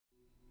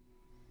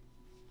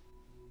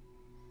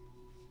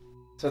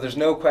So there's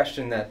no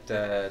question that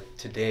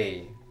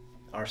today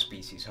our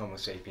species, Homo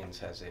sapiens,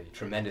 has a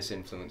tremendous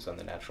influence on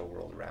the natural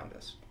world around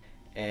us.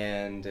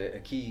 And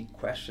a key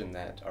question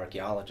that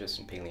archaeologists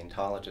and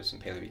paleontologists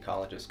and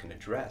paleoecologists can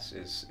address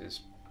is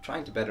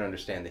trying to better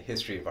understand the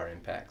history of our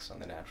impacts on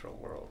the natural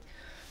world.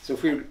 So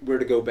if we were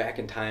to go back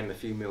in time a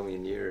few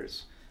million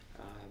years,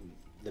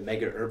 the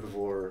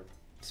megaherbivore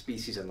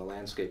species on the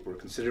landscape were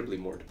considerably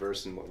more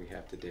diverse than what we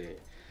have today.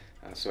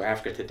 So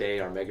Africa today,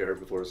 our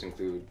megaherbivores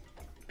include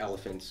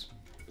elephants,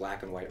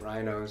 black and white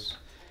rhinos,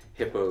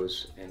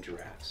 hippos, and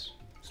giraffes.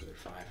 So there are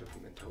 5 of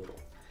them in total.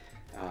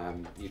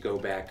 You go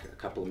back a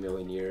couple of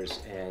million years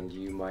and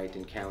you might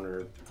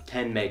encounter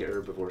 10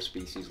 megaherbivore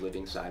species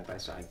living side by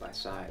side by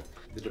side.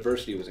 The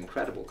diversity was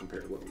incredible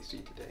compared to what we see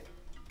today.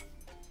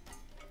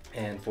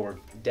 And for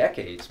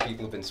decades,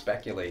 people have been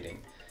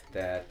speculating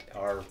that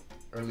our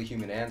early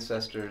human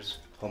ancestors,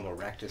 Homo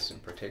erectus in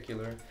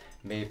particular,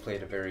 may have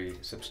played a very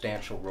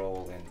substantial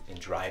role in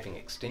driving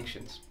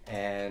extinctions.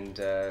 And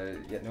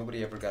yet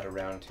nobody ever got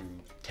around to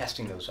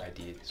testing those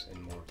ideas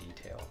in more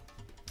detail.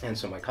 And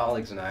so my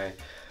colleagues and I,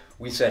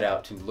 we set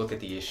out to look at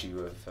the issue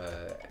of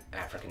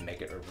African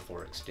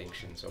megaherbivore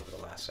extinctions over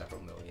the last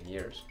several million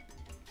years.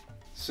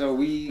 So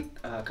we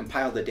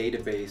compiled a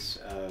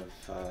database of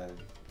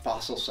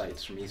fossil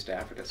sites from East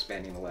Africa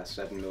spanning the last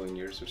 7 million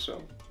years or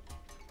so.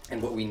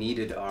 And what we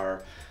needed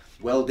are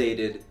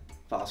well-dated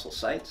fossil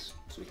sites,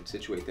 so we can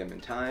situate them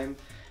in time,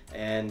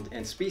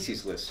 and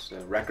species lists,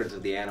 records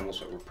of the animals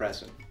that were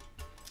present.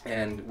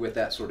 And with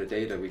that sort of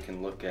data, we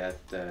can look at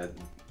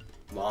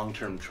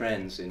long-term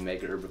trends in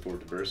megaherbivore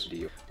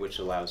diversity, which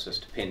allows us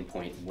to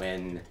pinpoint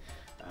when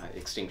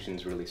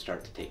extinctions really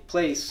start to take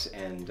place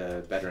and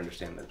better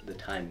understand the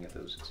timing of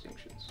those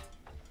extinctions.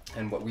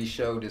 And what we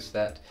showed is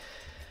that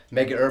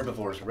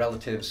megaherbivores,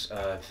 relatives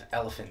of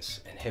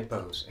elephants and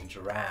hippos and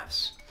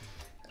giraffes,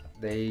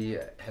 they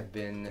have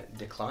been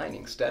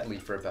declining steadily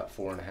for about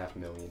 4.5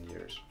 million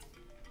years.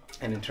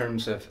 And in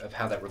terms of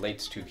how that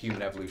relates to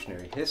human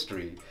evolutionary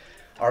history,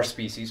 our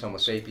species, Homo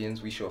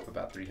sapiens, we show up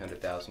about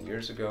 300,000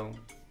 years ago.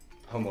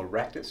 Homo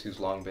erectus,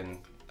 who's long been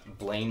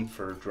blamed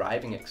for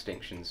driving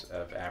extinctions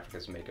of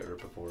Africa's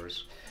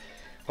megaherbivores,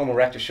 Homo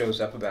erectus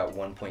shows up about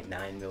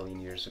 1.9 million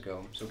years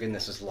ago. So again,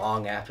 this is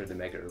long after the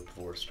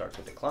megaherbivores start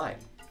to decline.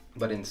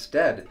 But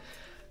instead,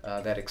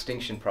 that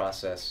extinction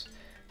process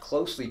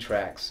closely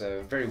tracks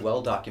a very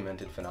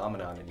well-documented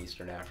phenomenon in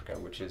Eastern Africa,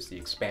 which is the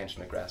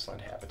expansion of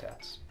grassland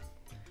habitats.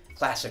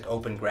 Classic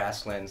open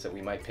grasslands that we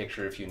might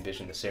picture if you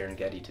envision the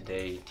Serengeti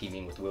today,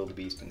 teeming with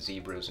wildebeest and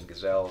zebras and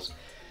gazelles.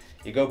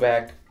 You go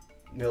back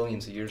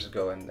millions of years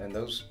ago and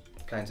those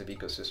kinds of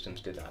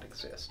ecosystems did not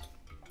exist.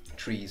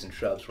 Trees and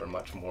shrubs were a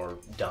much more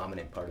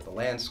dominant part of the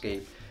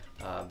landscape,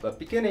 but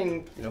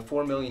beginning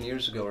 4 million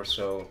years ago or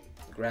so,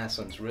 the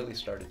grasslands really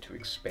started to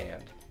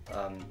expand.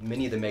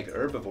 Many of the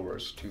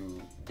megaherbivores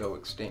to go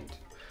extinct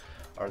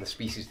are the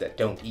species that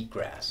don't eat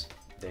grass.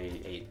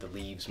 They ate the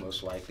leaves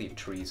most likely of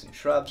trees and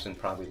shrubs and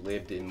probably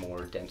lived in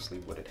more densely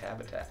wooded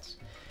habitats.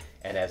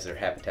 And as their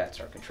habitats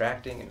are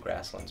contracting and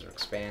grasslands are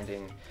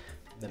expanding,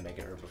 the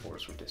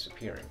megaherbivores were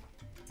disappearing.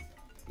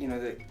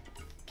 The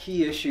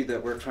key issue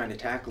that we're trying to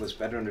tackle is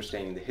better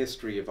understanding the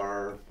history of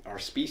our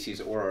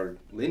species or our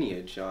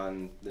lineage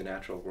on the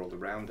natural world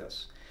around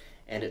us.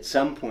 And at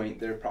some point,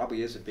 there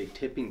probably is a big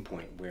tipping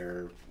point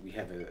where we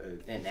have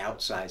an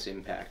outsized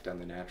impact on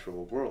the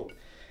natural world.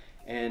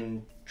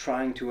 And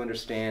trying to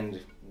understand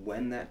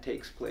when that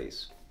takes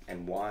place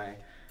and why,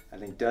 I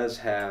think does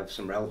have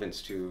some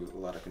relevance to a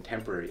lot of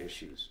contemporary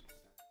issues.